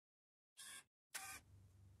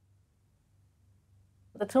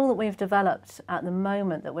the tool that we've developed at the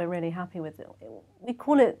moment that we're really happy with, we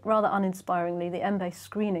call it rather uninspiringly the Embase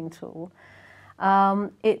screening tool.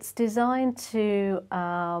 It's designed to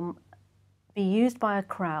be used by a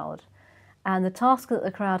crowd, and the task that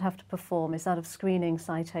the crowd have to perform is that of screening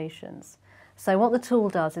citations. So what the tool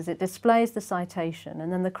does is it displays the citation,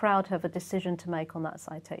 and then the crowd have a decision to make on that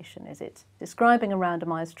citation. Is it describing a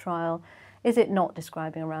randomised trial? Is it not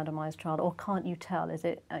describing a randomised trial, or can't you tell? Is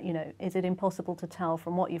it, is it impossible to tell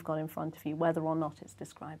from what you've got in front of you whether or not it's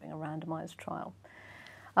describing a randomised trial?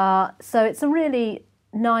 So it's a really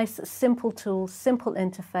nice, simple tool, simple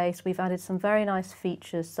interface. We've added some very nice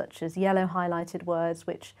features such as yellow highlighted words,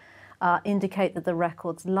 which indicate that the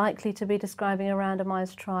record's likely to be describing a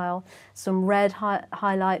randomised trial, some red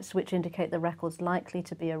highlights which indicate the record's likely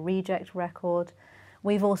to be a reject record.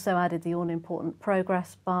 We've also added the all-important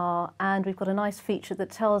progress bar, and we've got a nice feature that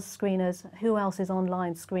tells screeners who else is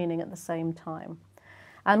online screening at the same time.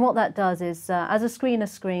 And what that does is, as a screener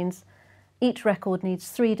screens, each record needs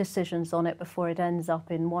 3 decisions on it before it ends up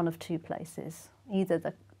in one of 2 places, either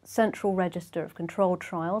the central register of controlled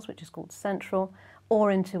trials, which is called central, or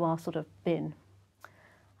into our sort of bin.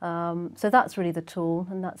 So that's really the tool,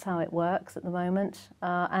 and that's how it works at the moment.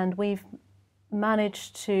 And we've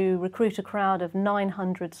managed to recruit a crowd of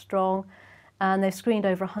 900 strong, and they've screened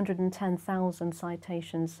over 110,000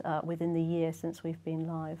 citations within the year since we've been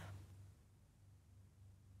live.